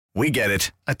We get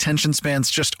it. Attention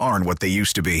spans just aren't what they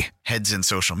used to be. Heads in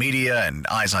social media and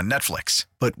eyes on Netflix.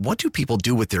 But what do people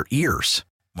do with their ears?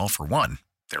 Well, for one,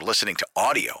 they're listening to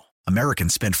audio.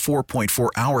 Americans spend 4.4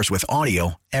 hours with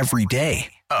audio every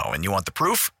day. Oh, and you want the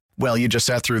proof? Well, you just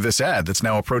sat through this ad that's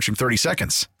now approaching 30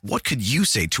 seconds. What could you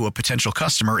say to a potential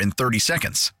customer in 30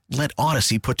 seconds? Let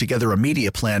Odyssey put together a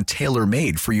media plan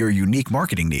tailor-made for your unique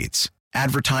marketing needs.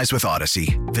 Advertise with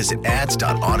Odyssey. Visit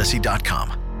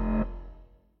ads.odyssey.com.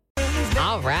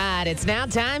 All right, it's now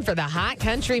time for the Hot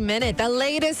Country Minute, the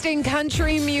latest in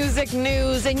country music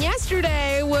news. And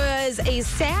yesterday was a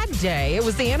sad day. It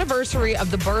was the anniversary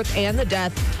of the birth and the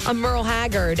death of Merle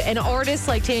Haggard. And artists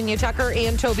like Tanya Tucker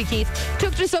and Toby Keith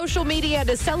took to social media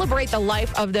to celebrate the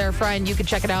life of their friend. You can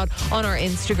check it out on our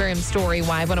Instagram story,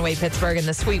 Y108 Pittsburgh, and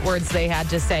the sweet words they had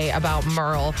to say about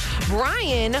Merle.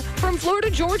 Brian from Florida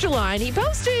Georgia Line, he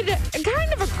posted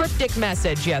kind of a cryptic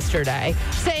message yesterday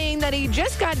saying that he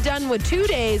just got done with 2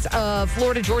 days of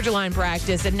Florida Georgia Line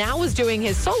practice and now is doing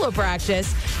his solo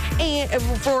practice and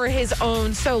for his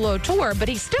own solo tour. But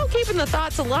he's still keeping the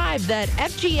thoughts alive that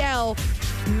FGL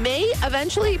may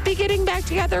eventually be getting back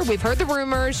together. We've heard the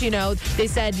rumors, they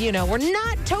said, we're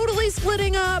not totally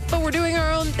splitting up, but we're doing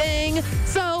our own thing.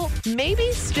 So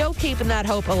maybe still keeping that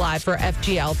hope alive for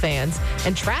FGL fans.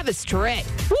 And Travis Tritt,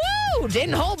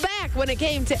 didn't hold back when it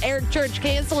came to Eric Church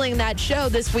canceling that show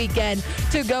this weekend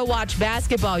to go watch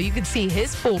basketball. You can see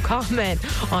his full comment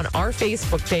on our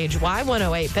Facebook page,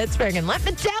 Y108 Pittsburgh. And let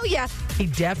me tell you, he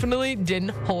definitely didn't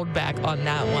hold back on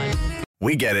that one.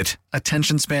 We get it.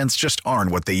 Attention spans just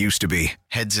aren't what they used to be.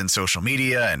 Heads in social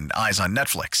media and eyes on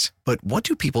Netflix. But what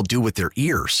do people do with their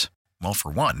ears? Well,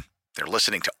 for one, they're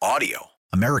listening to audio.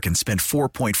 Americans spend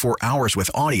 4.4 hours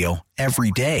with audio every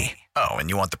day. Oh,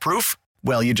 and you want the proof?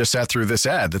 Well, you just sat through this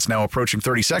ad that's now approaching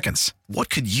 30 seconds.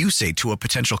 What could you say to a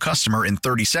potential customer in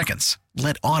 30 seconds?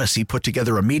 Let Odyssey put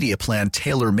together a media plan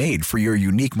tailor-made for your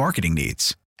unique marketing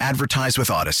needs. Advertise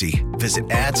with Odyssey. Visit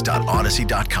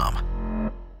ads.odyssey.com.